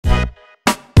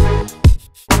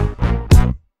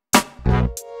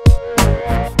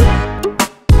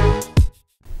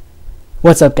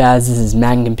What's up guys, this is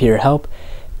Mac and Computer Help,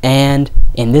 and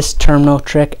in this terminal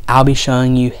trick I'll be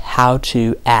showing you how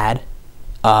to add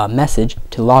a message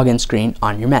to login screen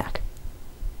on your Mac.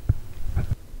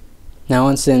 Now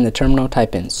once in the terminal,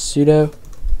 type in sudo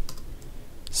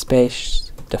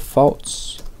space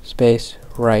defaults space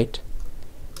right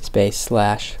space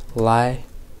slash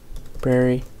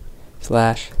library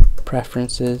slash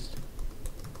preferences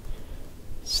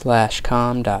slash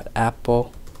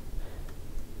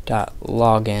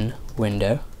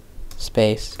com.apple.loginwindow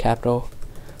space capital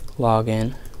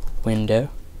login window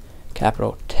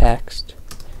capital text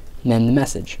and then the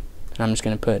message. And I'm just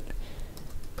going to put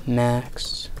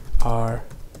Macs are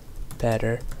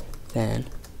better than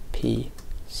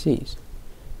PCs.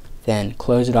 Then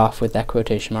close it off with that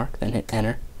quotation mark, then hit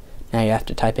enter. Now you have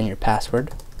to type in your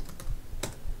password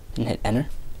and hit enter,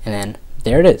 and then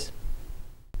there it is.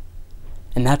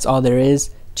 And that's all there is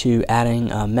to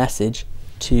adding a message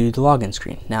to the login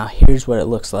screen. Now here's what it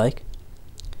looks like.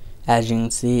 As you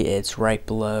can see, it's right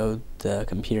below the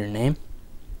computer name.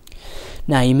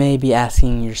 Now you may be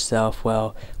asking yourself,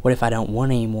 well, what if I don't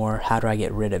want any more? How do I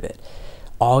get rid of it?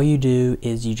 All you do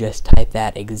is you just type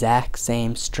that exact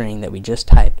same string that we just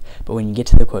typed, but when you get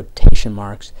to the quotation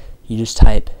marks, you just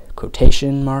type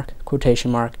quotation mark,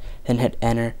 then hit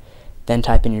enter, then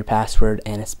type in your password,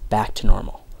 and it's back to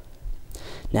normal.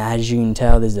 Now as you can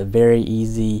tell, this is a very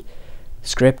easy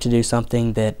script to do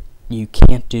something that you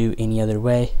can't do any other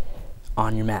way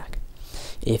on your Mac.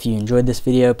 If you enjoyed this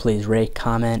video, please rate,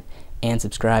 comment, and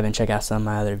subscribe, and check out some of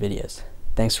my other videos.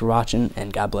 Thanks for watching,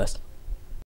 and God bless.